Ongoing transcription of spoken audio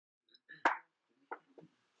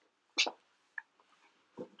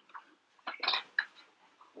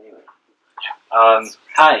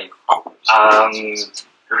Hi.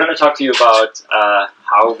 We're going to talk to you about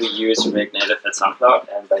how we use React Native at Soundcloud.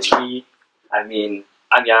 And by we, I mean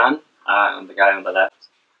I'm Jan. I'm the guy on the left.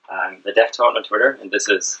 I'm the dev tone on Twitter, and this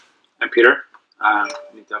is... I'm Peter. I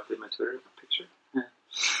need to update my Twitter picture.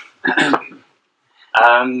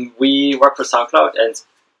 We work for Soundcloud, and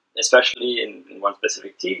especially in one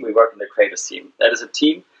specific team, we work in the creators team. That is a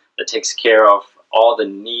team that takes care of all the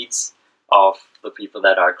needs of the people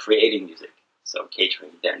that are creating music, so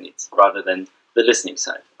catering their needs, rather than the listening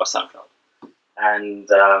side of SoundCloud. And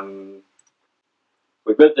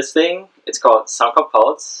we built this thing. It's called SoundCloud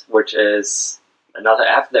Pulse, which is another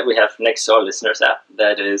app that we have next to our listeners app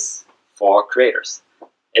that is for creators.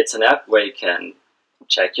 It's an app where you can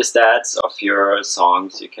check your stats of your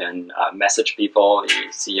songs, you can message people,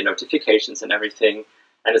 you see your notifications and everything,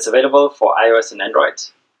 and it's available for iOS and Android,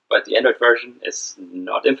 but the Android version is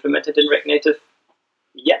not implemented in React Native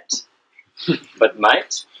yet, but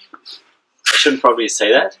might. I shouldn't probably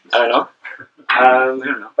say that, I don't know.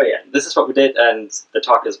 But yeah, this is what we did, and the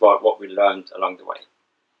talk is about what we learned along the way.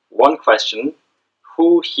 One question: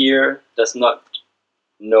 who here does not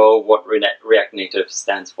know what React Native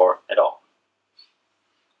stands for at all?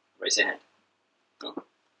 Raise your hand. No?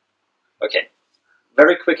 Okay.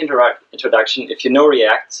 Very quick introduction. If you know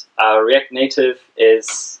React, React Native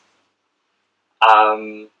is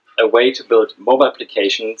a way to build mobile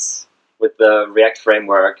applications with the React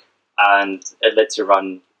framework, and it lets you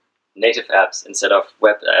run native apps instead of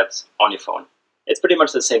web apps on your phone. It's pretty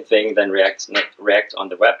much the same thing than React on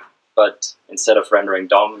the web, but instead of rendering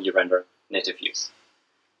DOM, you render native views.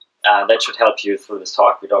 That should help you through this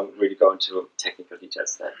talk. We don't really go into technical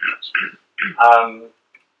details that much.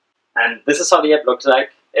 And this is how the app looks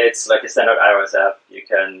like. It's like a standard iOS app. You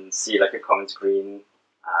can see like a comment screen.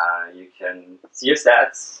 You can see your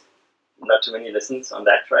stats. Not too many listens on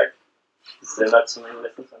that track. Still not too many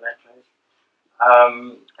listens on that track.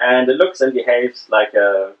 And it looks and behaves like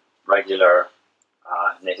a regular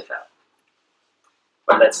native app.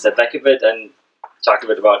 But let's step back a bit and talk a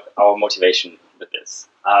bit about our motivation with this.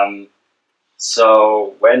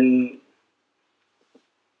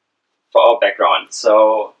 For our background,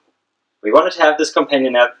 so we wanted to have this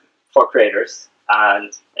companion app for creators,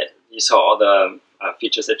 and you saw all the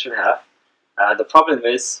features it should have. The problem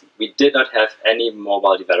is we did not have any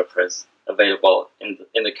mobile developers available in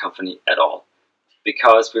the company at all,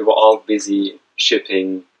 because we were all busy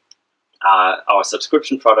shipping our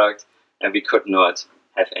subscription product, and we could not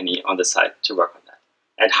have any on the side to work on that.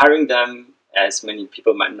 And hiring them, as many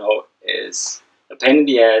people might know, is a pain in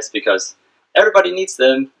the ass because everybody needs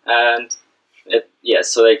them, and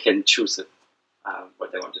so they can choose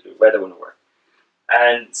what they want to do, where they want to work.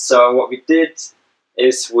 And so what we did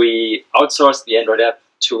is we outsourced the Android app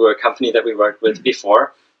to a company that we worked with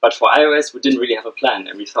before, but for iOS we didn't really have a plan,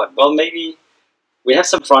 and we thought, well, maybe we have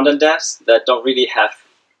some front-end devs that don't really have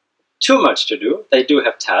too much to do. They do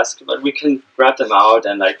have tasks, but we can grab them out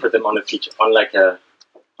and like put them on a feature, on like a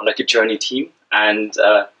journey team, and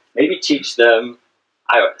maybe teach them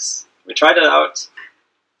iOS. We tried it out.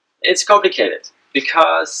 It's complicated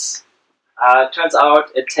because it turns out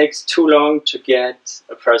it takes too long to get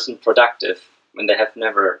a person productive when they have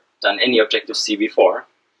never done any Objective-C before,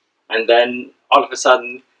 and then all of a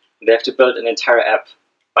sudden they have to build an entire app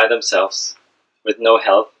by themselves with no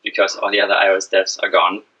help because all the other iOS devs are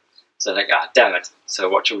gone. So like, damn it, so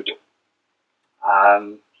what should we do?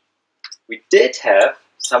 We did have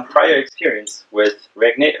some prior experience with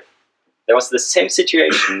React Native. There was the same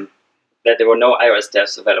situation that there were no iOS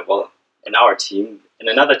devs available in our team, in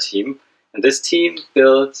another team, and this team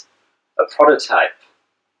built a prototype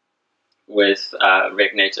with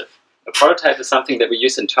React Native. A prototype is something that we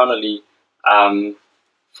use internally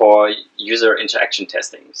for user interaction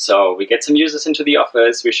testing. So we get some users into the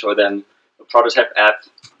office, we show them a prototype app,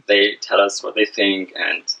 they tell us what they think,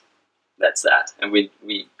 and that's that. And we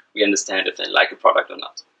understand if they like a product or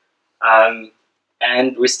not.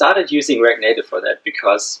 And we started using React Native for that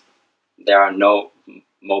because there are no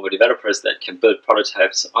mobile developers that can build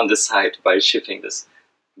prototypes on the side by shipping this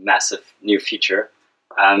massive new feature.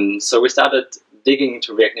 So we started digging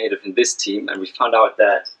into React Native in this team, and we found out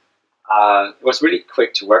that it was really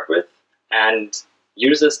quick to work with, and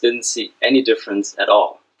users didn't see any difference at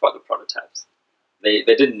all for the prototypes. They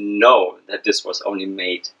didn't know that this was only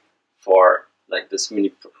made for like this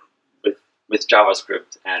mini with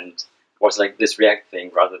JavaScript and was like this React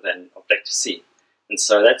thing rather than Objective-C. And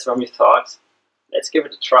so that's when we thought, let's give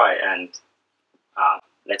it a try and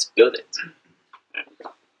let's build it.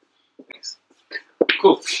 Thanks.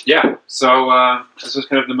 Cool. Yeah. So this was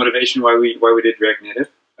kind of the motivation why we did React Native.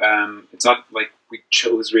 It's not like we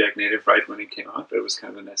chose React Native right when it came out, but it was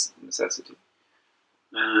kind of a necessity.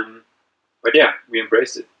 But yeah, we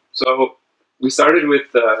embraced it. So we started with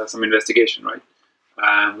some investigation, right?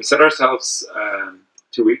 We set ourselves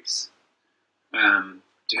 2 weeks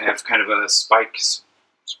to have kind of a spike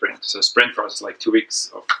sprint. So sprint for us is like 2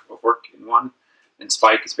 weeks of work in one. And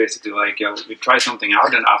spike is basically like, we try something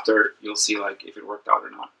out, and after you'll see like if it worked out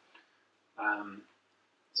or not.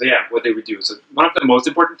 So yeah, what did we do? So one of the most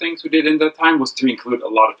important things we did in that time was to include a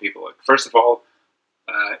lot of people. Like, first of all,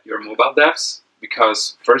 your mobile devs,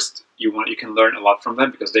 because first you can learn a lot from them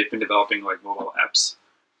because they've been developing like mobile apps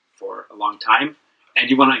for a long time, and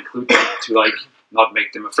you want to include them to like not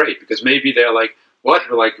make them afraid, because maybe they're like, what?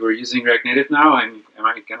 We're using React Native now, and am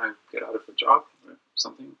I gonna get out of a job or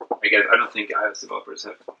something? I don't think iOS developers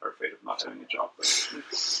are afraid of not having a job.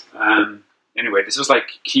 But, anyway, this was like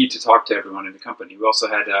key to talk to everyone in the company. We also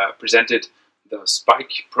had presented the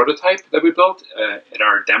Spike prototype that we built at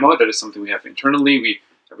our demo. That is something we have internally.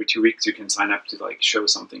 Every 2 weeks you can sign up to like show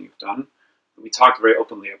something you've done. And we talked very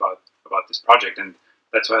openly about this project, and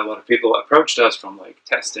that's why a lot of people approached us from like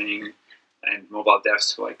testing and mobile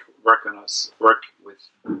devs to like work with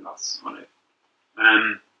us on it.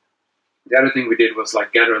 The other thing we did was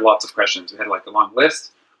like gather lots of questions. We had like a long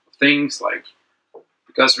list of things, like,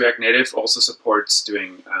 because React Native also supports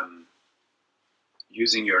doing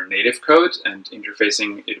using your native code and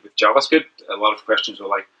interfacing it with JavaScript. A lot of questions were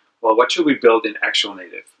like, well, what should we build in actual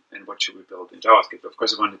native, and what should we build in JavaScript? Of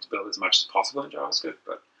course, we wanted to build as much as possible in JavaScript,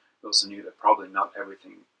 but we also knew that probably not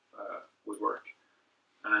everything would work.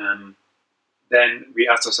 Then we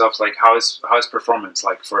asked ourselves, like, how is performance,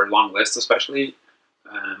 like for a long list especially?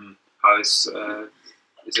 How is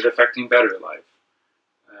it affecting battery life?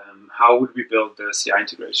 How would we build the CI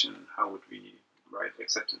integration? How would we write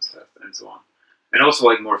acceptance tests, and so on? And also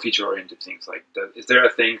like more feature-oriented things, like is there a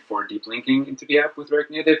thing for deep linking into the app with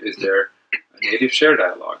React Native? Is there a native share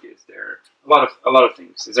dialog? Is there a lot of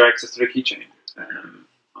things? Is there access to the keychain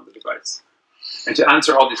on the device? And to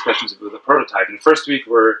answer all these questions with a prototype, in the first week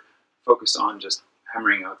we're focused on just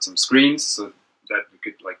hammering out some screens so that we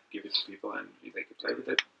could like give it to people and they could play with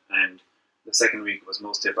it. And the second week was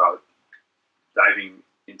mostly about diving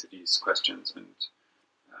into these questions and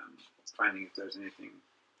finding if there's anything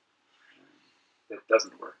that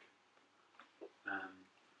doesn't work.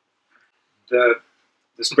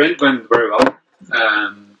 The sprint went very well.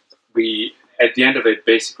 We, at the end of it,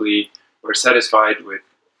 basically were satisfied with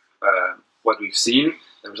what we've seen.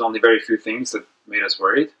 There was only very few things that made us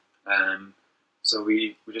worried. So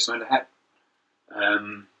we just went ahead.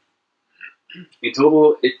 In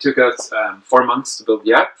total, it took us 4 months to build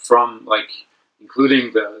the app, from like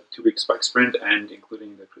including the 2 week spike sprint and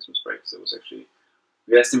including the Christmas break. So it was actually,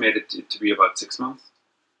 we estimated it to be about 6 months.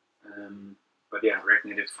 But yeah, React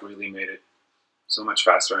Native really made it so much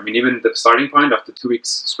faster. I mean, even the starting point of the 2 weeks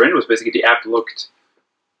sprint was basically the app looked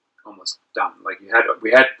almost done. Like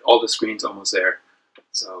we had all the screens almost there.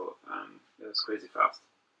 So it was crazy fast.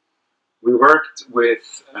 We worked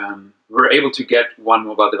with, we were able to get one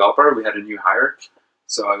mobile developer. We had a new hire.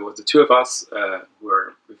 So it was the two of us who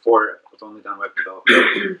were before have only done web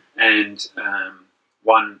development, and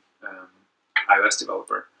one iOS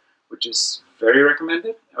developer, which is very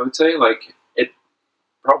recommended, I would say. Like, it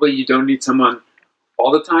probably you don't need someone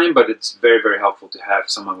all the time, but it's very, very helpful to have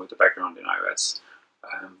someone with a background in iOS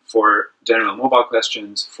for general mobile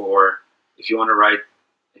questions, for if you want to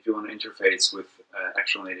interface with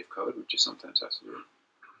actual native code, which you sometimes have to do.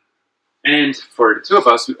 And for the two of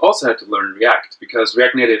us, we also had to learn React, because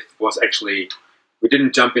React Native was actually, we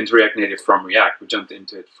didn't jump into React Native from React, we jumped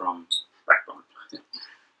into it from Backbone.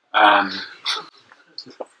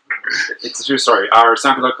 It's a true story. Our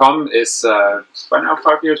Soundcloud.com is by now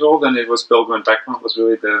 5 years old, and it was built when Backbone was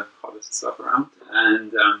really the hottest stuff around.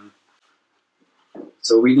 And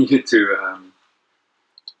so we needed to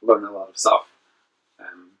learn a lot of stuff.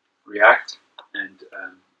 React and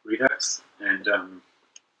Redux, and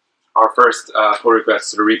our first pull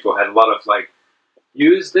request to the repo had a lot of like,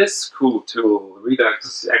 use this cool tool,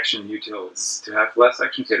 Redux action utils, to have less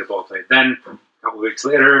action state boilerplate. Then a couple of weeks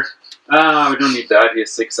later, we don't need that.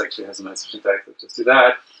 ES6 actually has a nice syntax, let's just do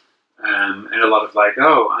that. And a lot of like,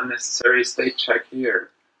 oh, unnecessary state check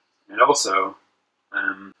here. And also,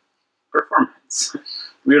 performance.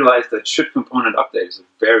 We realized that should component update is a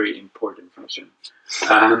very important function.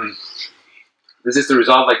 This is the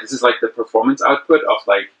result, like this is like the performance output of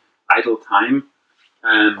like idle time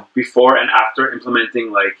before and after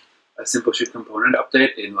implementing like a simple should component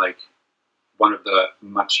update in like one of the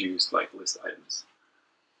much used like list items.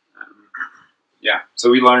 Yeah, so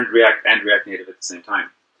we learned React and React Native at the same time.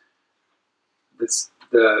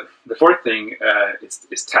 the fourth thing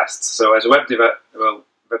is tests. So as a web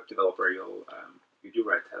developer, you do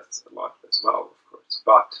write tests a lot as well, of course.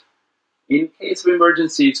 But in case of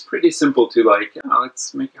emergency, it's pretty simple to like,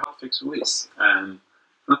 let's make a hotfix release.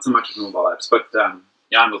 Not so much with mobile apps, but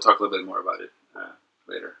Jan will talk a little bit more about it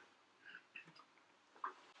later.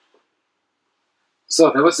 So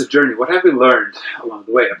that was the journey. What have we learned along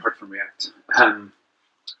the way, apart from React?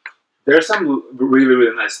 There are some really,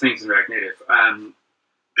 really nice things in React Native.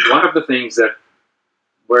 One of the things that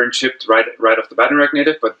weren't shipped right off the bat in React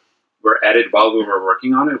Native, but were added while we were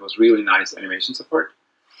working on it, was really nice animation support.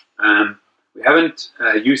 We haven't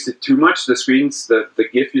used it too much. The screens, the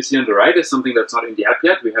GIF you see on the right is something that's not in the app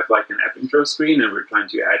yet. We have like an app intro screen, and we're trying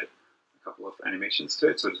to add a couple of animations to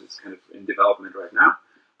it, so it's kind of in development right now.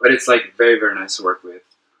 But it's like very, very nice to work with.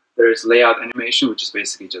 There's layout animation, which is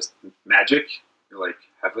basically just magic. You like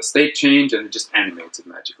have a state change, and it just animates it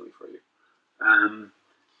magically for you.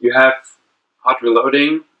 You have hot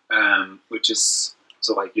reloading, which is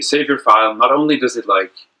so like you save your file. Not only does it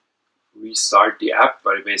like restart the app,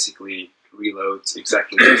 but it basically reloads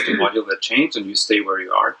exactly just the module that changed, and you stay where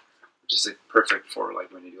you are, which is like perfect for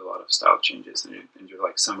like when you do a lot of style changes and you're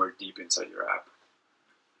like somewhere deep inside your app.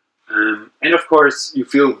 And of course, you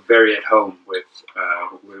feel very at home with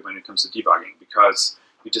when it comes to debugging, because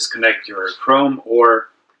you just connect your Chrome or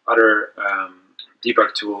other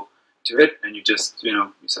debug tool to it, and you just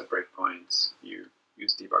you set breakpoints, you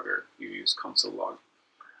use debugger, you use console log,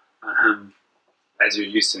 as you're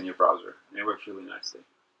used to in your browser, and it works really nicely.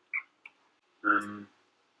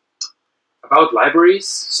 About libraries,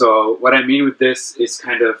 so what I mean with this is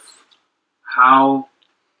kind of how.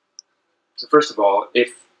 So first of all,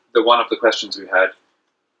 if one of the questions we had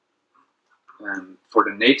for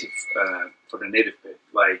the native bit,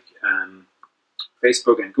 like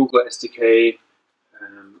Facebook and Google SDK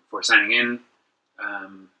for signing in,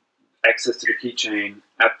 access to the keychain,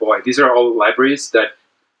 AppBoy, these are all libraries that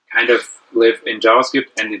kind of live in JavaScript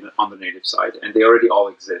and on the native side, and they already all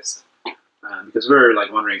exist. Because we were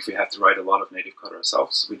like wondering if we have to write a lot of native code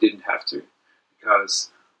ourselves. We didn't have to,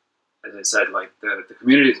 because as I said, like the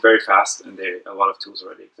community is very fast, and a lot of tools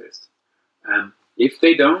already exist. If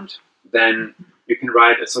they don't, then you can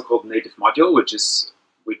write a so-called native module,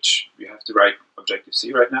 which you have to write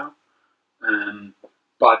Objective-C right now.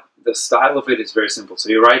 But the style of it is very simple. So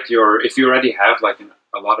you write if you already have like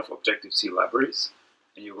a lot of Objective-C libraries,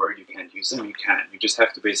 and you're worried you can't use them, you can. You just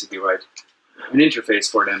have to basically write an interface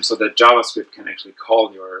for them so that JavaScript can actually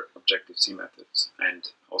call your Objective-C methods and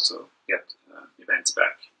also get events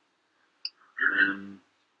back. And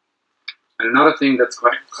another thing that's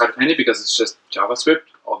quite handy, because it's just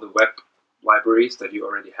JavaScript, all the web libraries that you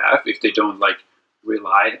already have, if they don't like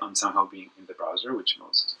rely on somehow being in the browser, which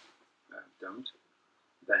most don't,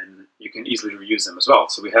 then you can easily reuse them as well.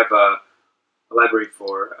 So we have a library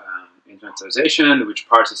for infantilization, which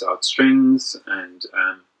parses out strings and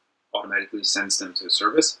automatically sends them to a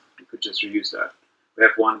service. You could just reuse that. We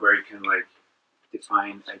have one where you can like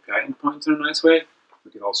define API endpoints in a nice way.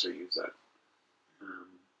 We could also use that.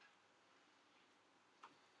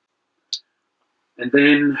 And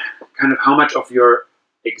then kind of how much of your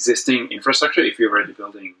existing infrastructure, if you're already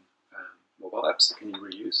building mobile apps, can you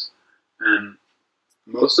reuse?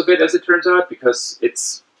 Most of it, as it turns out, because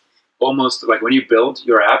it's almost like when you build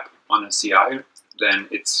your app on a CI, then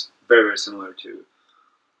it's very, very similar to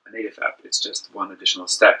a native app. It's just one additional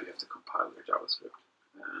step. You have to compile your JavaScript.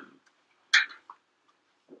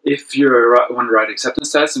 If you want to write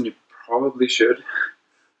acceptance tests, and you probably should,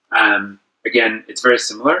 again, it's very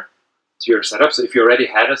similar to your setup. So if you already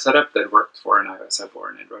had a setup that worked for an iOS app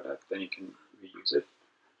or an Android app, then you can reuse it.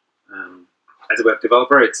 As a web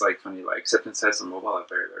developer, it's like funny, like acceptance tests on mobile are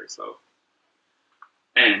very, very slow.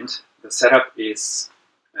 And the setup is,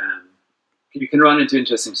 you can run into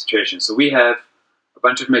interesting situations. So we have a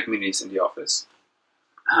bunch of Mac Minis in the office,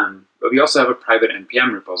 but we also have a private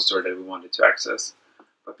NPM repository that we wanted to access.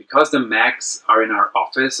 But because the Macs are in our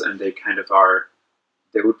office and they kind of are,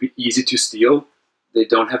 they would be easy to steal, they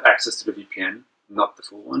don't have access to the VPN, not the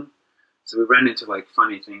full one. So we ran into like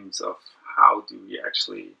funny things of how do we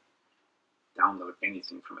actually download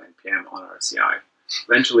anything from NPM on our CI.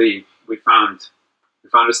 Eventually, we found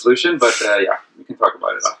a solution, but yeah, we can talk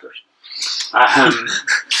about it after.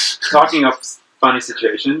 Talking of funny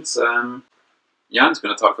situations, Jan's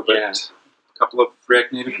going to talk about a couple of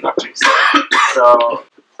React Native projects. So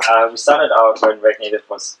we started out when React Native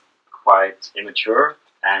was quite immature,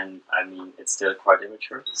 and I mean it's still quite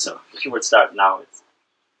immature. So if you would start now,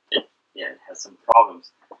 it has some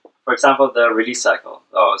problems. For example, the release cycle.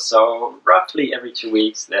 So roughly every 2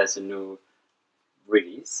 weeks there's a new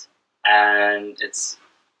release, and it's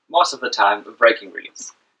most of the time a breaking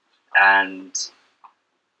release. And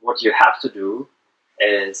what you have to do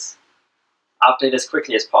is update as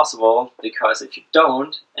quickly as possible, because if you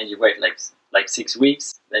don't and you wait like 6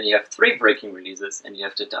 weeks, then you have 3 breaking releases and you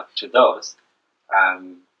have to adapt to those.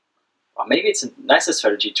 Or maybe it's a nicer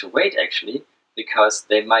strategy to wait, actually, because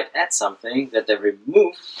they might add something that they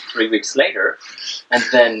remove 3 weeks later, and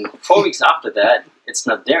then 4 weeks after that it's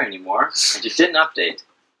not there anymore and you didn't update.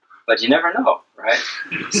 But you never know, right?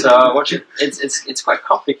 So it's quite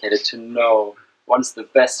complicated to know what's the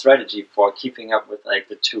best strategy for keeping up with like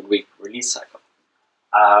the 2-week release cycle.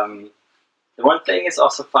 The one thing is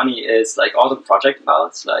also funny is like all the project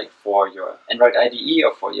files, like for your Android IDE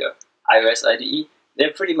or for your iOS IDE,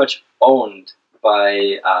 they're pretty much owned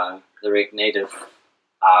by the React Native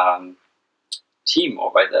team,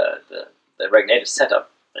 or by the React Native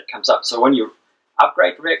setup that comes up. So when you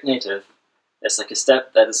upgrade React Native, there's like a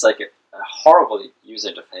step that is like a horrible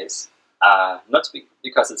user interface. Not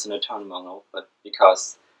because it's an internal model, but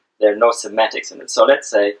because there are no semantics in it. So let's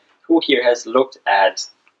say, who here has looked at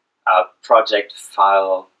project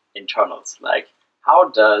file internals? Like, how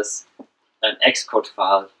does an Xcode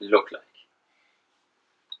file look like?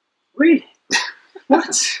 Really?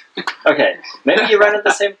 What? Okay, maybe you run into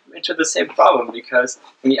the same problem, because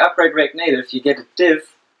when you upgrade React Native, you get a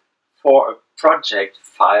div for a project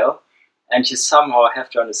file, and you somehow have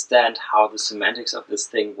to understand how the semantics of this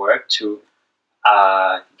thing work to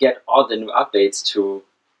get all the new updates to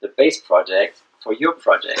the base project for your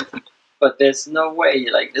project. But there's no way,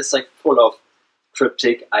 like, it's like full of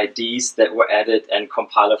cryptic IDs that were added and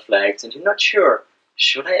compiler flags, and you're not sure,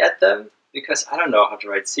 should I add them? Because I don't know how to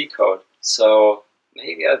write C code, so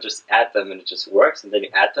maybe I'll just add them and it just works, and then you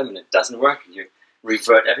add them and it doesn't work, and you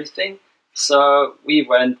revert everything. So we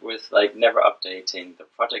went with like never updating the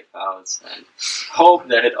project files and hope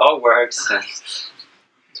that it all works. And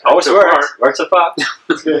it always works so far.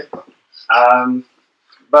 It's good.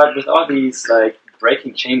 But with all these like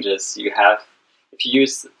breaking changes you have, if you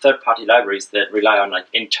use third-party libraries that rely on like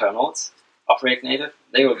internals of React Native,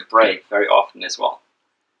 they will break very often as well.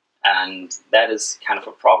 And that is kind of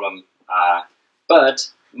a problem. But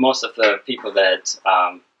most of the people that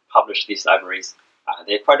publish these libraries,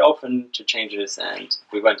 they're quite open to changes, and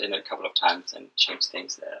we went in a couple of times and changed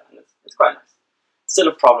things there, and it's quite nice. Still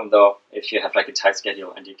a problem though if you have like a tight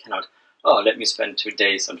schedule and you cannot, let me spend 2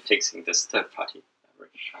 days on fixing this third-party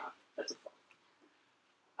library. That's a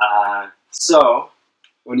problem. So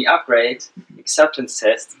when you upgrade, acceptance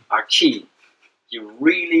tests are key. You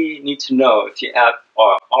really need to know if your app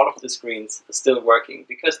or all of the screens are still working,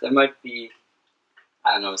 because there might be,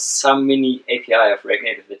 I don't know, some mini API of React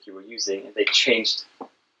Native that you were using, and they changed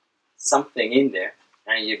something in there,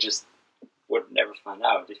 and you just would never find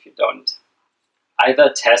out if you don't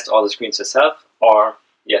either test all the screens yourself, or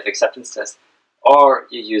you have acceptance tests, or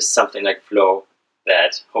you use something like Flow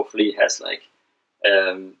that hopefully has like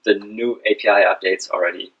the new API updates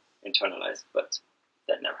already internalized, but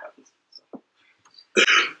that never happens. So.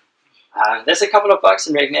 There's a couple of bugs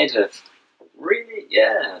in React Native. Really?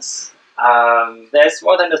 Yes. There's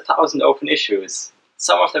more than 1,000 open issues.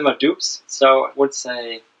 Some of them are dupes, so I would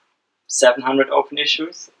say 700 open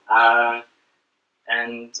issues.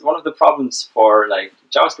 And one of the problems for like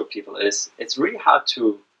JavaScript people is it's really hard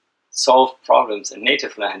to solve problems in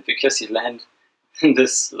native land, because you land in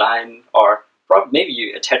this line, or maybe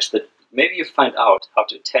you find out how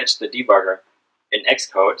to attach the debugger in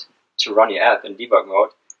Xcode to run your app in debug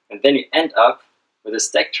mode, and then you end up with a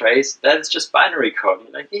stack trace that is just binary code.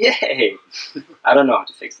 You're like, yay! I don't know how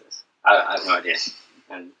to fix this. I have no idea.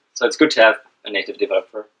 And so it's good to have a native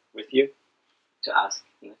developer with you to ask.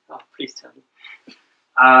 Like, oh, please tell me.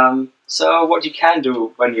 So what you can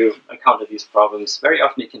do when you encounter these problems, very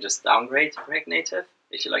often you can just downgrade React Native.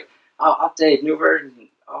 If you're like, oh, update, new version,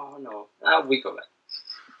 oh no, we go back.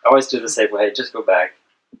 I always do the same way, just go back.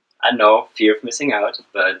 I know, fear of missing out,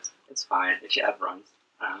 but it's fine if your app runs.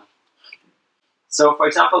 So for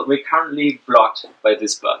example, we're currently blocked by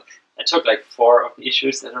this bug. I took like 4 of the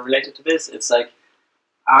issues that are related to this. It's like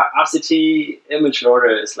RCT image loader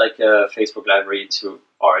is like a Facebook library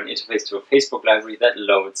or an interface to a Facebook library that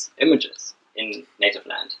loads images in native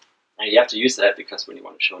land. And you have to use that because when you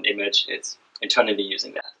want to show an image, it's internally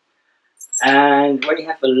using that. And when you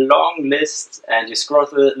have a long list and you scroll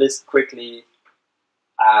through the list quickly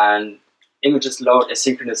and images load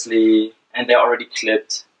asynchronously and they're already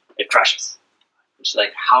clipped, it crashes. Which is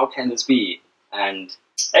like, how can this be? And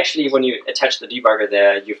actually when you attach the debugger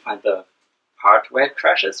there, you find the part where it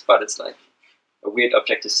crashes, but it's like a weird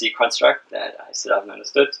Objective-C construct that I still haven't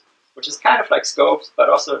understood, which is kind of like scopes, but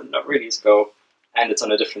also not really scope. and it's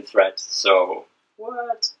on a different thread. So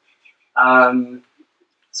what?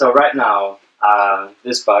 So right now,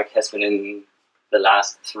 this bug has been in the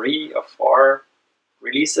last 3 or 4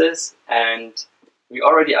 releases, and we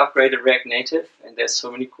already upgraded React Native, and there's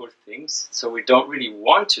so many cool things. So we don't really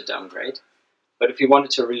want to downgrade, but if we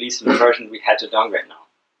wanted to release a new version, we had to downgrade now,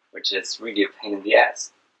 which is really a pain in the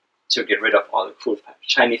ass to get rid of all the cool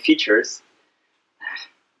shiny features.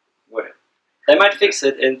 Whatever. They might fix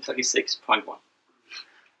it in 36.1,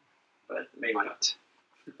 but maybe not.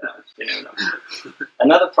 You never know.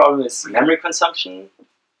 Another problem is memory consumption.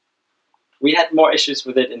 We had more issues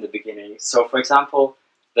with it in the beginning. So, for example,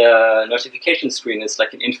 the notification screen is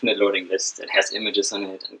like an infinite loading list. It has images on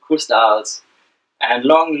it and cool styles, and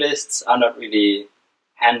long lists are not really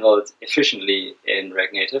handled efficiently in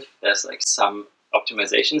React Native. There's like some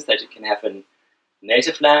optimizations that you can have in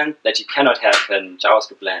native land that you cannot have in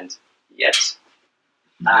JavaScript land yet.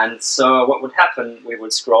 And so what would happen, we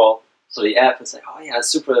would scroll, so the app is like, oh yeah,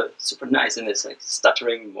 super nice, and it's like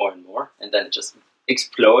stuttering more and more, and then it just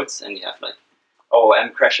explodes, and you have like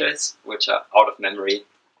OOM crashes, which are out of memory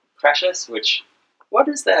crashes, which, what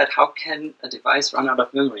is that? How can a device run out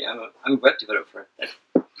of memory? I'm a web developer. That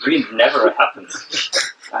really never happens.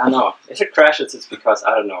 I don't know. If it crashes, it's because,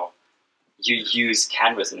 I don't know, you use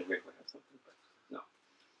Canvas in a weird way or something, but no.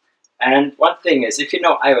 And one thing is, if you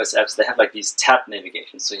know iOS apps, they have like these tab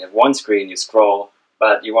navigations. So you have one screen, you scroll,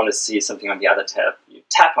 but you want to see something on the other tab. You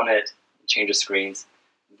tap on it, it changes screens.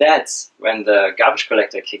 That's when the garbage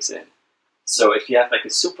collector kicks in. So if you have like a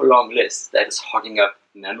super long list that is hogging up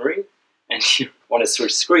memory, and you want to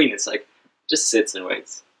switch screen, it's like, just sits and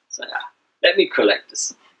waits. So yeah, let me collect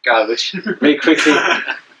this garbage really quickly.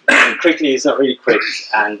 And quickly is not really quick,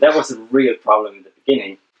 and that was a real problem in the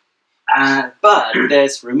beginning. But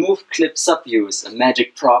there's remove clip subviews, a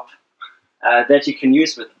magic prop that you can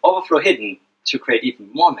use with overflow hidden to create even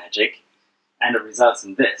more magic, and it results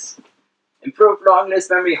in this. Improve long list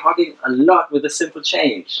memory hogging a lot with a simple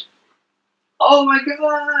change. Oh my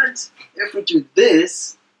god! If we do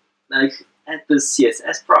this, like add this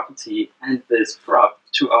CSS property and this prop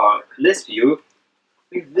to our list view,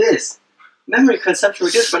 with this, memory consumption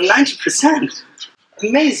reduced by 90%.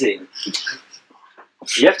 Amazing!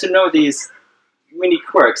 You have to know these mini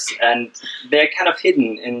quirks, and they're kind of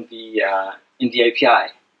hidden in the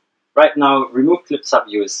API. Right now, remove clip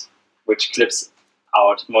subviews, which clips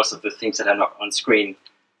out most of the things that are not on screen,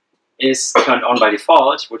 is turned on by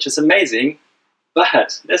default, which is amazing.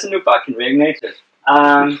 But there's a new bug in React Native.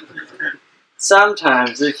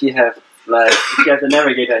 Sometimes, if you have the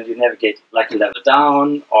navigator and you navigate like a level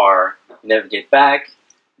down or navigate back,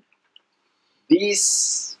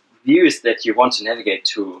 these views that you want to navigate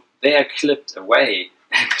to, they are clipped away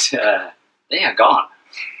and they are gone.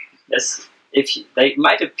 Yes, they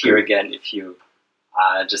might appear again if you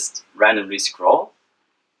just randomly scroll,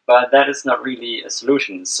 but that is not really a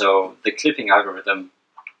solution. So the clipping algorithm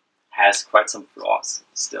has quite some flaws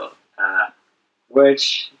still,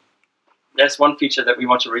 which there's one feature that we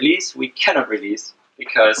want to release, we cannot release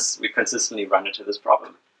because we consistently run into this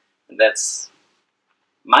problem. And that's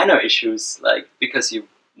minor issues, like because you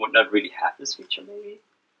would not really have this feature maybe,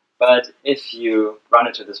 but if you run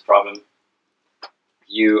into this problem,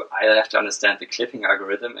 you either have to understand the clipping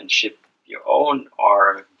algorithm and ship your own,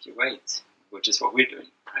 or you wait, which is what we're doing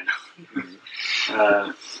right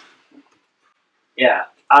now. Yeah.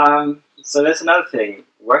 So that's another thing,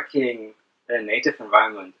 working in a native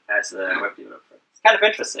environment as a web developer. It's kind of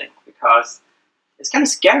interesting because it's kind of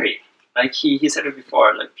scary. Like he said it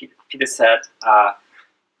before, like Peter said,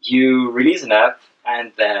 you release an app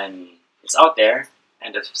and then it's out there,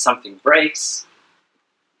 and if something breaks,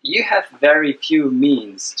 you have very few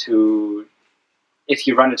means to, if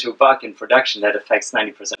you run into a bug in production that affects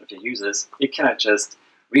 90% of your users, you cannot just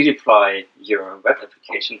redeploy your web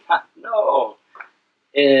application. No!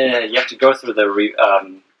 You have to go through the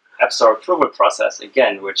App Store approval process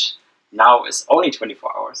again, which now is only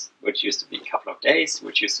 24 hours, which used to be a couple of days,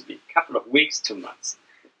 which used to be a couple of weeks, 2 months.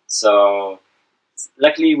 So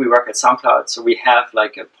luckily we work at Soundcloud, so we have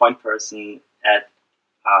like a point person at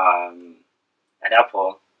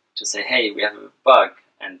Apple to say, hey, we have a bug,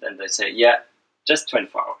 and then they say, yeah, just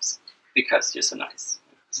 24 hours, because you're so nice.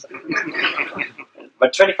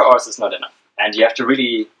 But 24 hours is not enough, and you have to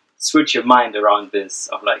really switch your mind around this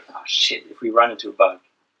of like, oh shit, if we run into a bug,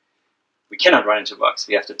 we cannot run into bugs,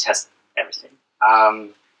 we have to test everything.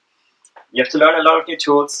 You have to learn a lot of new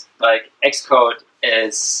tools, like Xcode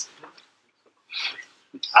is,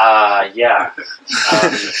 yeah.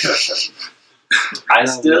 I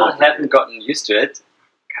still haven't gotten used to it,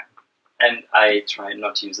 and I try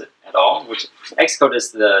not to use it at all, which Xcode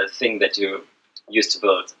is the thing that you use to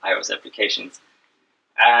build iOS applications.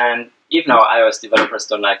 And even though iOS developers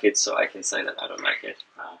don't like it, so I can say that I don't like it.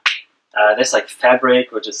 There's like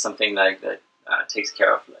Fabric, which is something like that takes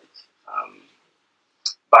care of like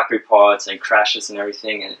bug reports and crashes and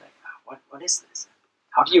everything. And like, what is this?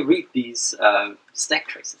 How do you read these stack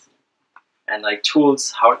traces? And like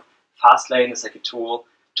tools, how Fastlane is like a tool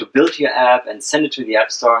to build your app and send it to the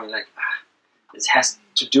App Store. And you're like, this has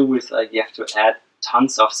to do with like you have to add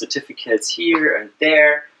tons of certificates here and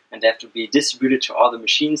there, and they have to be distributed to all the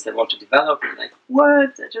machines that want to develop. And like,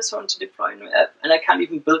 what? I just want to deploy a new app, and I can't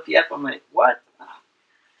even build the app on my what?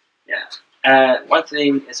 Yeah. One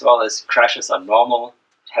thing as well is crashes are normal.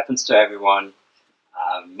 It happens to everyone.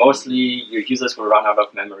 Mostly your users will run out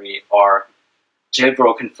of memory, or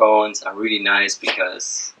jailbroken phones are really nice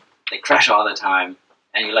because they crash all the time.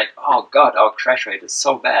 And you're like, oh god, our crash rate is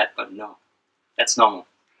so bad. But no, that's normal.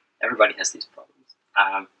 Everybody has these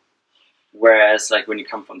problems. Whereas like when you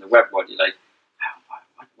come from the web world, you're like,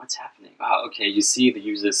 what's happening? Oh, okay, you see the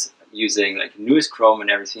users using like News Chrome and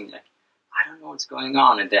everything. Like, I don't know what's going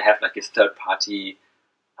on. And they have like a third-party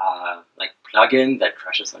like plugin that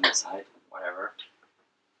crashes on your site, whatever.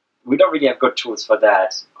 We don't really have good tools for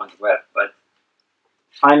that on the web, but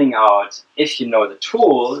finding out if you know the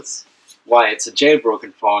tools, why it's a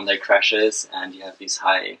jailbroken phone that crashes and you have these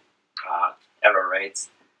high error rates,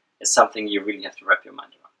 is something you really have to wrap your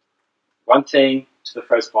mind around. One thing, to the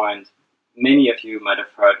first point, many of you might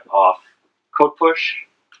have heard of Code Push,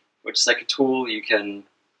 which is like a tool you can,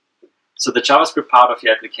 so the JavaScript part of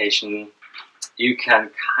your application, you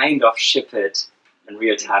can kind of ship it in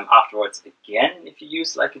real time afterwards again if you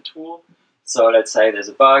use like a tool. So let's say there's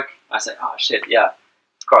a bug, I say, oh shit, yeah,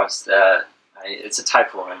 of course, it's a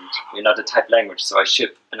typo and we're not a type language, so I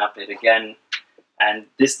ship an update again. And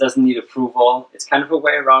this doesn't need approval. It's kind of a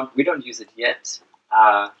way around. We don't use it yet.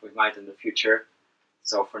 We might in the future.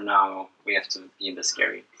 So for now, we have to be in the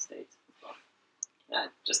scary state. So, yeah,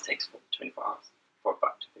 it just takes 24 hours for a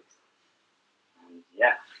bug to fix. And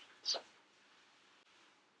yeah,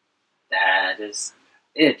 that is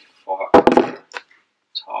it for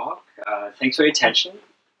talk. Thanks for your attention.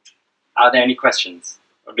 Are there any questions?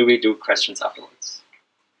 Or do we do questions afterwards?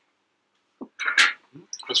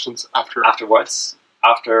 Questions afterwards?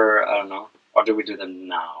 After, I don't know. Or do we do them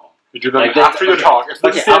now? You do them like after your talk. If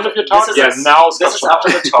this is the end of your talk, yes. Now this is after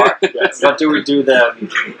the talk. Yes. But do we do them?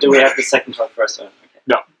 Do we have the second talk first? Okay.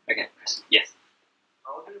 No. Okay. Yes.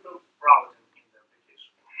 How do you build routing in the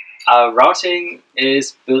application? Routing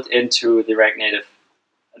is built into the React Native.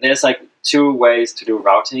 There's like two ways to do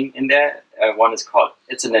routing in there. One is called,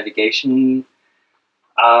 it's a navigation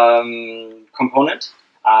component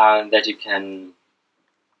that you can,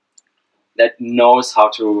 that knows how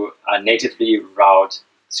to natively route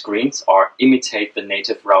screens or imitate the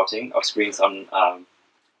native routing of screens on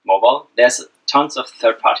mobile. There's tons of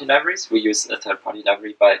third-party libraries. We use a third-party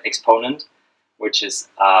library by Exponent, which is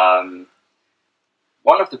one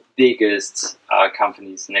of the biggest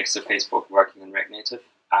companies next to Facebook working on React Native.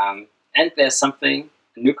 And there's something,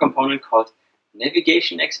 a new component called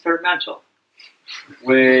Navigation Experimental,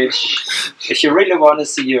 which, if you really want to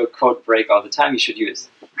see your code break all the time, you should use.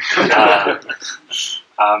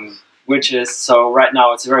 Which is, so right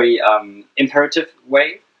now it's a very imperative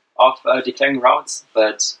way of declaring routes,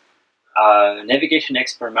 but Navigation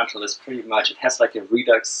Experimental is pretty much, it has like a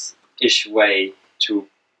Redux-ish way to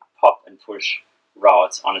pop and push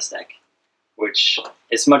routes on a stack, which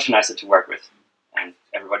is much nicer to work with, and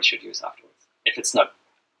everybody should use afterwards, if it's not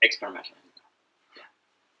experimental.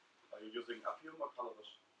 Are you using Appium or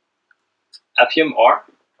Calabash? Appium or?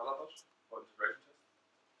 Calabash for integration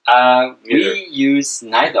test? We use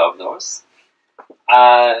neither of those.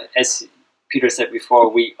 As Peter said before,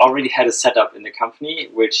 we already had a setup in the company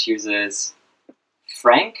which uses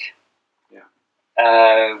Frank,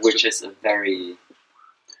 which is a very...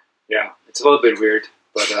 Yeah, it's a little bit weird,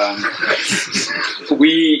 but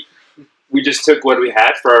we just took what we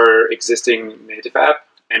had for our existing native app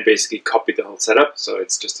and basically copied the whole setup. So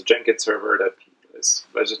it's just a Jenkins server that is,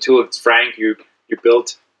 there's a tool, it's Frank, you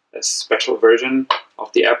built a special version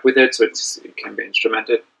of the app with it, so it can be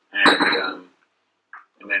instrumented, and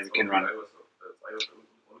then we can run it.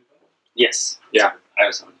 Yes. Yeah.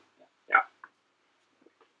 iOS only. Yeah.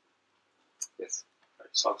 Yes.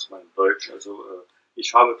 Ich sag's mal in Deutsch. Also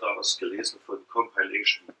ich habe da was gelesen von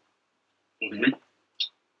Compilation. Mhm.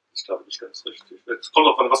 Ich glaube nicht ganz richtig. Es kommt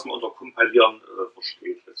davon, was man unter Kompilieren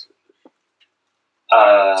versteht letztendlich.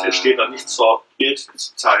 Es steht da nicht zur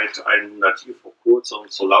Bildzeit ein nativer Code, sondern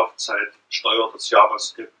zur Laufzeit steuert das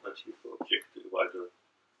JavaScript native Objekte über eine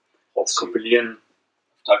Kompilieren.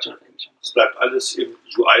 Es bleibt alles im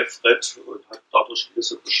UI-Thread und hat da durch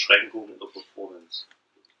gewisse Beschränkungen in der Performance.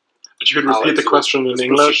 But you could repeat the question in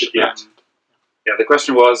English. Yeah. Yeah, the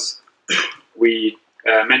question was, we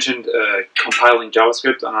mentioned compiling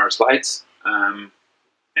JavaScript on our slides,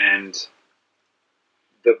 and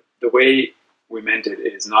the way we meant it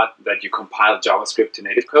is not that you compile JavaScript to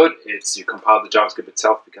native code, it's you compile the JavaScript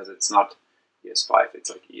itself because it's not ES5, it's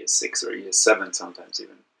like ES6 or ES7 sometimes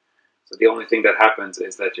even. So the only thing that happens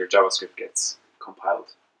is that your JavaScript gets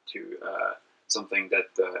compiled to something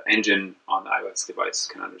that the engine on the iOS device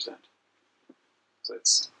can understand. So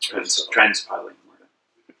it's transpiling.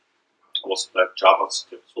 Aber es bleibt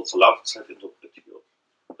JavaScript, es wird zur Laufzeit interpretiert.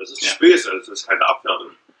 Das ist Späße, das ist keine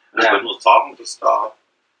Abwertung. Ich wollte nur sagen, dass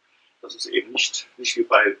es eben nicht wie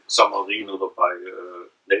bei Xamarin oder bei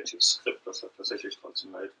Native Script, dass er tatsächlich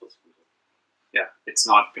transformiert wird. Yeah, it's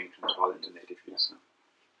not being compiled into native use.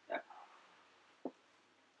 No.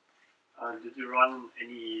 Did you run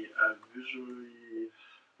any visually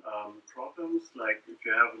problems, like if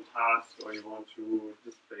you have a task or you want to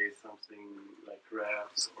display something like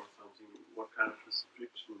graphs or something, what kind of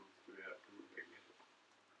restrictions do you have?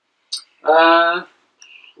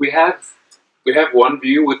 We have one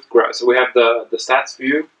view with graphs. So we have the stats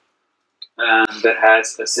view that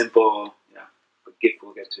has a simple, GIF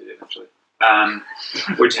we'll get to it eventually,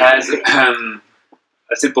 which has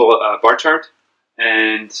a simple bar chart.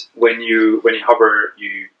 And when you hover,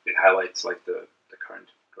 it highlights like the current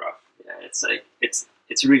graph. Yeah, it's like it's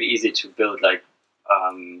really easy to build like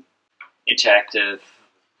interactive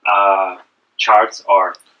charts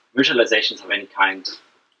or visualizations of any kind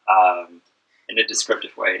in a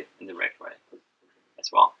descriptive way, in the React way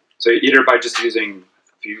as well. So either by just using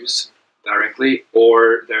views directly,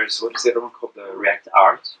 or there's what is the other one called, the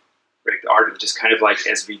ReactHH. ReactHH, which is kind of like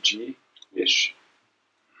SVG-ish.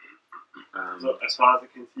 So as far as I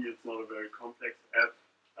can see, it's not a very complex app.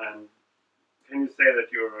 And can you say that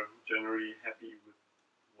you're generally happy with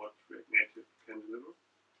what React Native can deliver?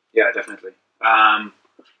 Yeah, definitely.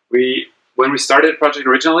 When we started the project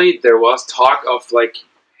originally, there was talk of like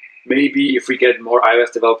maybe if we get more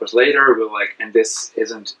iOS developers later, we'll like, and this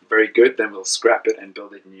isn't very good, then we'll scrap it and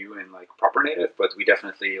build it new in like proper native. But we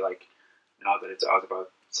definitely like, now that it's out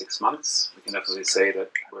about 6 months, we can definitely say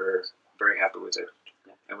that we're very happy with it.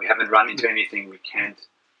 And we haven't run into anything we're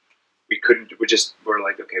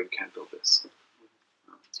like, okay, we can't build this.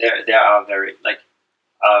 There are very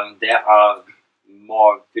there are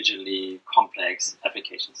more visually complex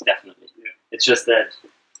applications, definitely. Yeah. It's just that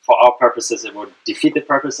for our purposes, it would defeat the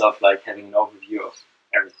purpose of like having an overview of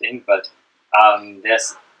everything. But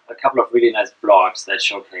there's a couple of really nice blogs that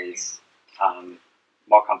showcase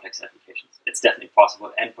more complex applications. It's definitely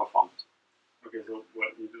possible and performant. Okay, so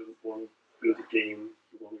what you do want to build a game,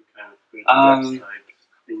 you want to kind of build a website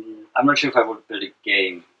thingy. I'm not sure if I would build a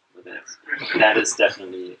game with it. That is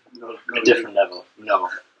definitely a different level. No,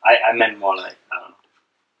 I meant more like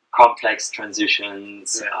complex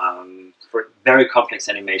transitions, for very complex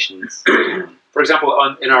animations. For example,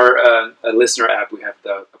 in our listener app, we have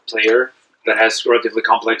a player that has relatively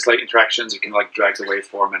complex like interactions. You can like drag the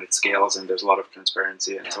waveform and it scales, and there's a lot of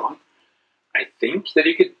transparency and so on. I think that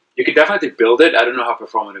you could definitely build it. I don't know how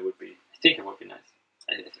performant it would be. I think it would be nice.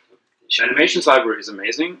 The animations library is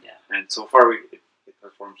amazing, and so far it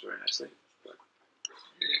performs very nicely. But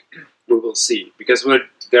we will see, because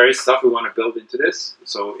there is stuff we want to build into this,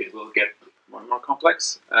 so it will get more and more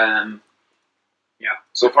complex.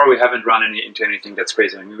 So far we haven't run into anything that's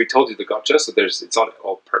crazy. I mean, we told you the gotcha, so it's not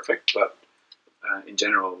all perfect, but in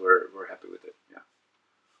general we're happy with it.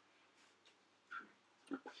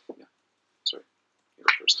 Sorry.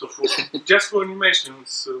 First. So just for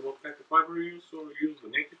animations, what kind of library you use, or use the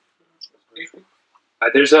native?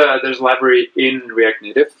 There's a library in React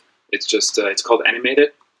Native. It's just it's called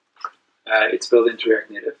Animated. It's built into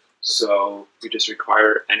React Native, so we just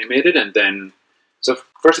require animated, and then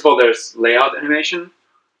first of all there's layout animation,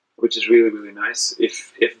 which is really, really nice.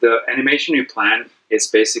 If the animation you plan is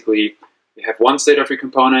basically you have one state of your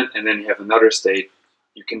component and then you have another state,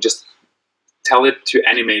 you can just tell it to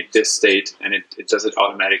animate this state, and it does it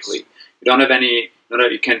automatically. You don't have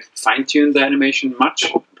you can't fine-tune the animation much,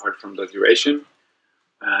 apart from the duration,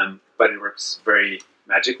 but it works very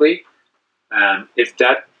magically. If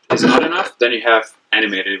that is not enough, then you have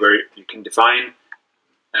animated, where you can define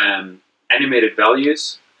animated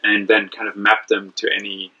values and then kind of map them to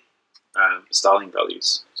any styling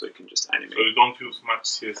values. So you can just animate. So you don't use much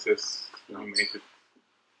CSS animated?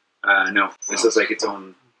 No, this is like its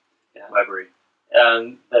own library.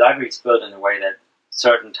 The library is built in a way that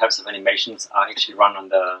certain types of animations are actually run on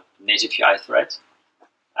the native UI thread,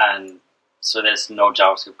 and so there's no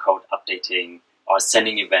JavaScript code updating or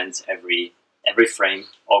sending events every every frame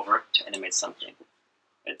over to animate something.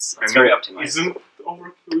 It's very optimized. Isn't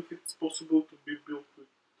overkill if it's possible to be built with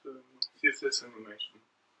CSS animation?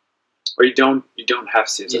 Or you don't have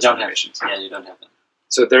CSS You don't animations. you don't have them.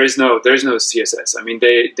 So there is no CSS. I mean,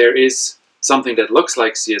 there is something that looks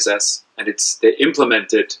like CSS, and they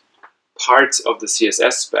implemented parts of the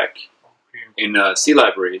CSS spec in a C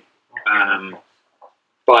library,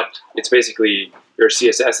 but it's basically your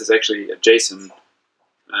CSS is actually a JSON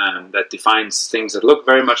that defines things that look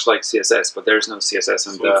very much like CSS, but there's no CSS.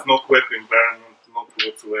 So it's not web environment, not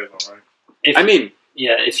whatsoever, right?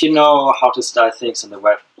 If you know how to style things on the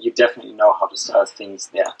web, you definitely know how to style things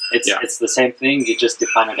there. It's the same thing. You just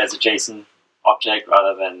define it as a JSON object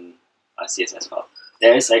rather than a CSS file.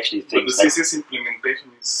 There is actually things. But the CSS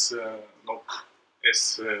implementation is not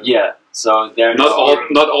as. So they're not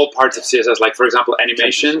all parts of CSS. Like for example,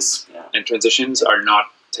 animations and transitions are not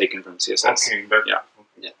taken from CSS. Okay,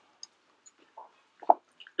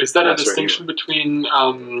 Is that a distinction between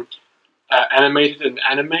animated and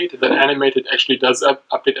animate? That animated actually does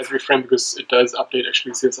update every frame because it does update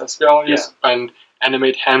actually CSS values, and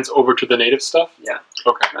animate hands over to the native stuff? Yeah.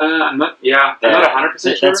 Okay. I'm not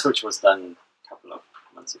 100% sure. That switch was done a couple of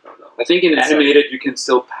months ago, though. I think in animated you can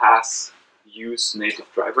still use native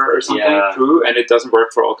driver or something through, and it doesn't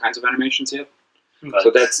work for all kinds of animations yet.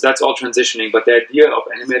 So that's all transitioning. But the idea of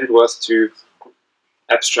animated was to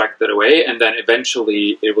abstract that away, and then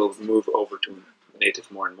eventually it will move over to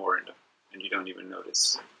native more and more, and you don't even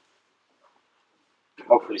notice.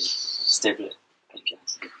 Hopefully, stable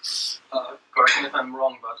APIs. Correct me if I'm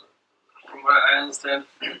wrong, but from what I understand,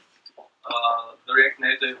 the React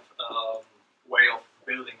Native way of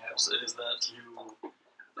building apps is that you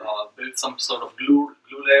build some sort of glue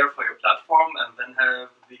layer for your platform, and then have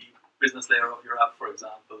the business layer of your app, for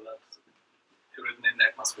example, that's written in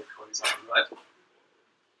ECMAScript, for example, right?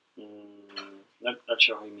 Not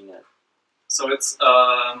sure how you mean that. So it's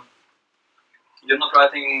you're not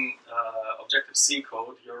writing Objective-C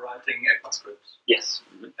code, you're writing ECMAScript. Yes.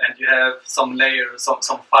 And you have some layers,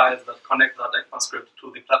 some files that connect that ECMAScript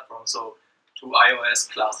to the platform, so to iOS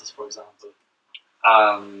classes, for example.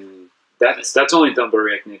 That's only done by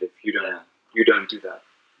React Native. You don't do that.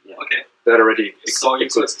 Yeah. Okay. That already So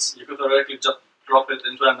exists. You could theoretically just drop it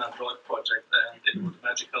into an Android project, and it would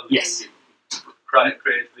magically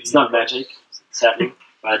create the. It's not magic, sadly,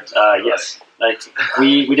 but yes. Like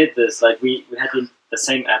we did this. Like we had the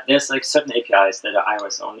same app. There's like certain APIs that are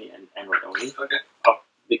iOS only and Android only. Okay.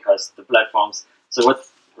 Because the platforms. So what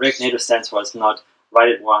React Native stands for is not write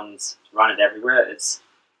it once, run it everywhere. It's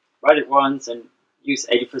write it once and use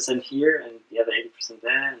 80% here and the other 80%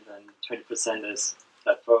 there, and then 20% is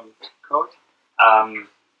platform code.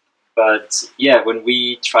 But yeah, when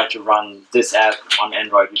we tried to run this app on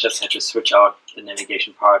Android, we just had to switch out the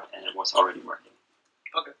navigation part, and it was already working.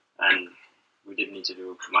 Okay. And we didn't need to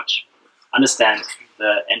do much. Understand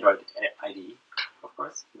the Android IDE, of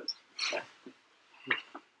course. But, yeah.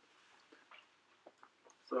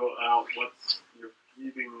 So, what's your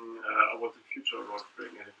feeling about the future of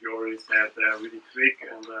Rockspring? Have you already said they're really quick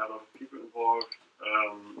and there are a lot of people involved?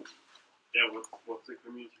 What's the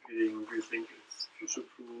community feeling? Do you think it's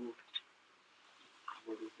future-proof?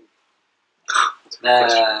 What do you think?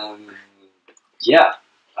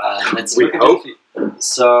 Let's look at it.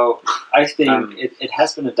 So I think it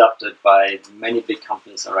has been adopted by many big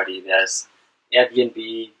companies already. There's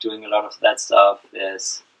Airbnb doing a lot of that stuff.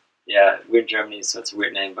 There's we're in Germany, so it's a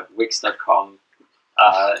weird name, but Wix.com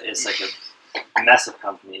is like a massive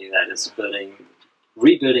company that is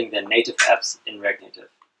rebuilding their native apps in React Native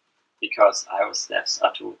because iOS devs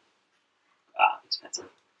are too expensive.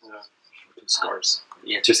 Too scarce.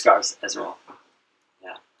 Too scarce as well.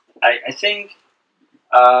 Yeah, I think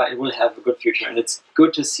it will have a good future, and it's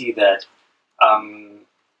good to see that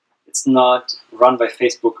it's not run by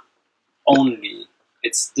Facebook only.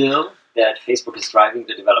 It's still that Facebook is driving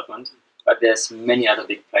the development, but there's many other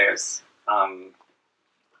big players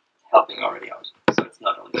helping already out. So it's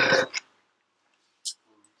not only Facebook.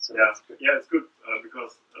 So it's good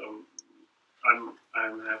because I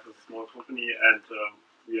have a small company, and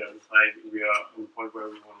we are on the point where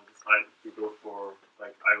we want to decide if we go for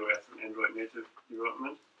like iOS and Android native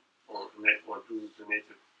development, or do the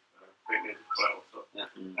native React Native file also,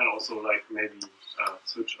 and also like maybe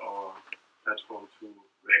switch our platform to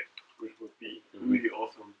React, which would be really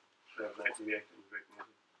awesome to have like React and React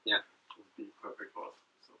Native. Yeah, would be perfect for us.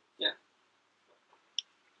 So. Yeah.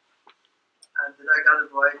 Did I get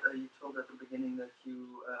it right? You told at the beginning that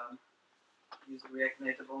you use React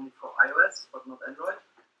Native only for iOS, but not Android.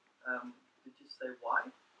 Did you say why?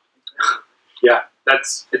 Yeah.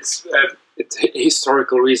 it's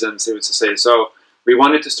historical reasons, I would say. So we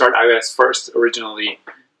wanted to start iOS first originally.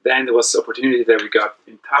 Then there was the opportunity that we got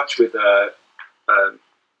in touch with a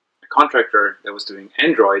contractor that was doing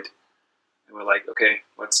Android. And we're like, okay,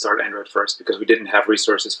 let's start Android first because we didn't have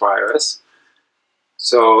resources for iOS.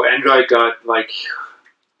 So Android got like,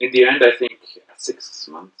 in the end, I think 6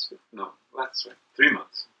 months. No, that's right, 3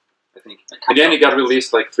 months. I think. In the end, it got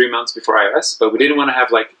released like 3 months before iOS, but we didn't want to have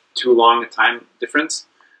like too long a time difference.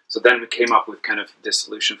 So then we came up with kind of this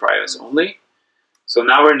solution for iOS only. So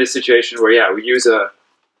now we're in this situation where, yeah, we use a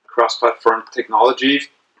cross-platform technology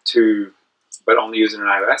but only use it in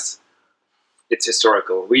iOS. It's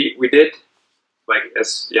historical. We did, like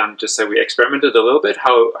as Jan just said, we experimented a little bit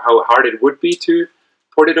how hard it would be to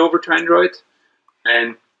port it over to Android,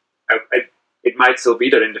 and it might still be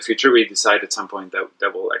that in the future we decide at some point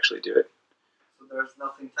that we'll actually do it. So there's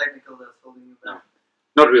nothing technical that's holding you back?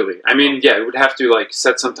 No, not really. I mean, yeah, we would have to like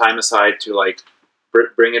set some time aside to like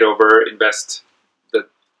bring it over, invest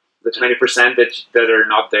the 20% that are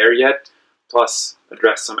not there yet, plus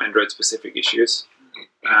address some Android-specific issues.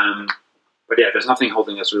 But yeah, there's nothing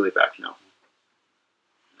holding us really back now.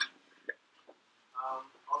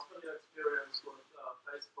 Also, your experience with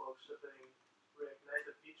Facebook shipping React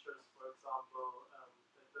Native features, for example, that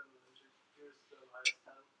didn't introduce the iOS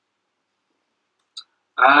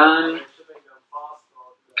 10? Shipping them fast,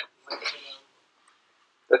 or do you have to wait for them?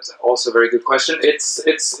 That's also a very good question. It's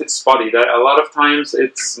spotty. That a lot of times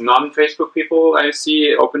it's non-Facebook people I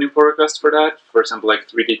see opening pull requests for that. For example, like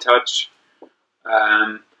 3D Touch.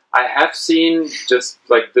 I have seen just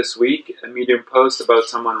like this week a Medium post about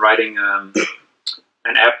someone writing an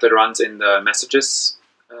app that runs in the messages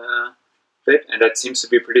bit, and that seems to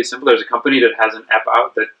be pretty simple. There's a company that has an app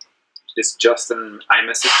out that is just an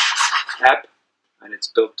iMessage app, and it's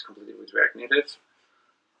built completely with React Native.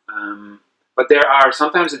 But there are,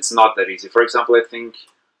 sometimes it's not that easy. For example, I think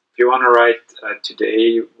if you want to write a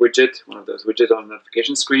Today widget, one of those widgets on the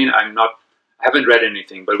notification screen, I haven't read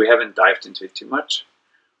anything, but we haven't dived into it too much.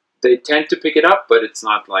 They tend to pick it up, but it's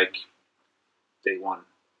not like day one.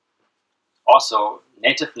 Also,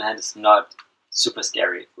 native land is not super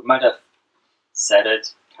scary. We might have said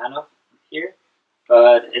it kind of here,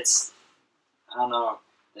 but it's, I don't know,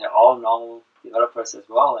 they're all normal developers as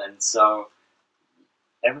well, and so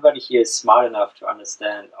everybody here is smart enough to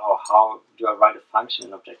understand, oh, how do I write a function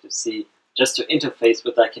in Objective-C just to interface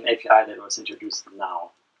with like an API that was introduced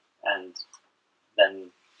now, and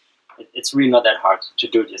then it's really not that hard to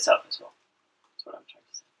do it yourself as well. That's what I'm trying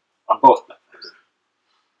to say. On both platforms.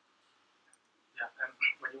 Yeah,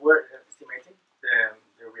 when you were estimating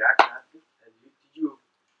the React native, did you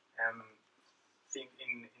think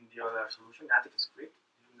in the other solution, native script?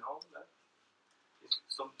 Do you know that? Is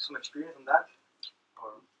some experience on that?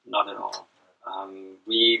 Or? Not at all.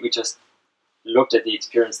 We just looked at the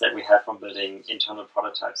experience that we had from building internal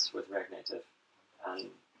prototypes with React Native, and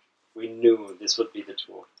we knew this would be the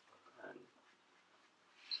tool. And,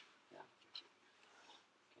 yeah.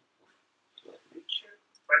 Which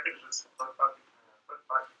packages, third-party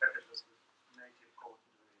packages with native code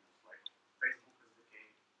like Facebook SDK,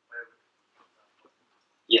 whatever?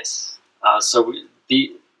 Yes. So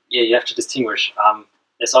you have to distinguish.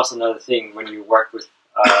 There's also another thing when you work with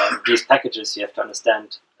these packages. You have to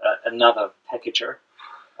understand another packager,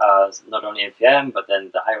 not only npm but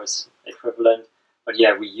then the iOS equivalent. But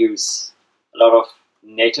yeah, we use a lot of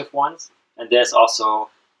native ones, and there's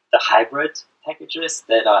also the hybrid packages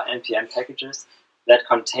that are npm packages that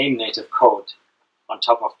contain native code on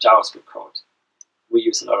top of JavaScript code. We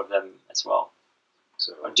use a lot of them as well.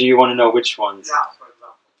 So, do you want to know which ones? Yeah, for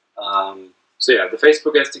example. So yeah, the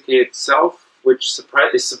Facebook SDK itself, which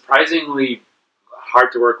is surprisingly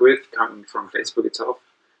hard to work with, coming from Facebook itself.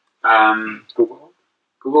 Google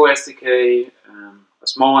SDK, a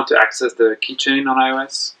small one to access the keychain on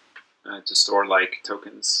iOS, to store like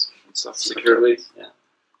tokens and stuff securely. Tokens, yeah.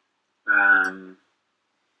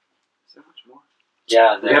 Is there much more?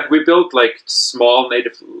 Yeah, we built like small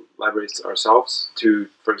native libraries ourselves to,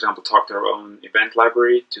 for example, talk to our own event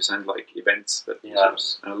library to send like events that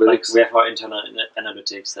users analytics. Like we have our internal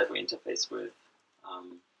analytics that we interface with.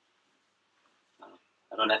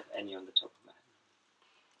 I don't have any on the top of my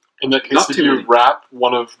head. In that case, did you wrap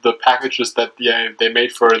one of the packages that they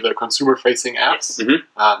made for the consumer-facing apps? Yes.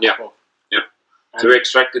 Mm-hmm. Yeah. Cool. Yeah. So we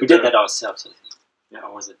extracted. We did that ourselves, I think. Yeah.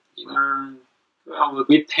 Or was it? Well,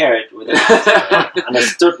 we paired with it,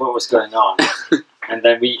 understood what was going on, and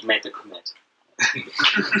then we made the commit.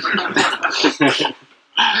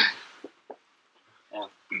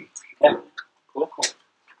 Yeah. Cool.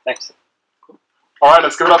 Thanks. All right,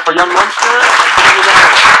 let's give it up for Jan Monschke.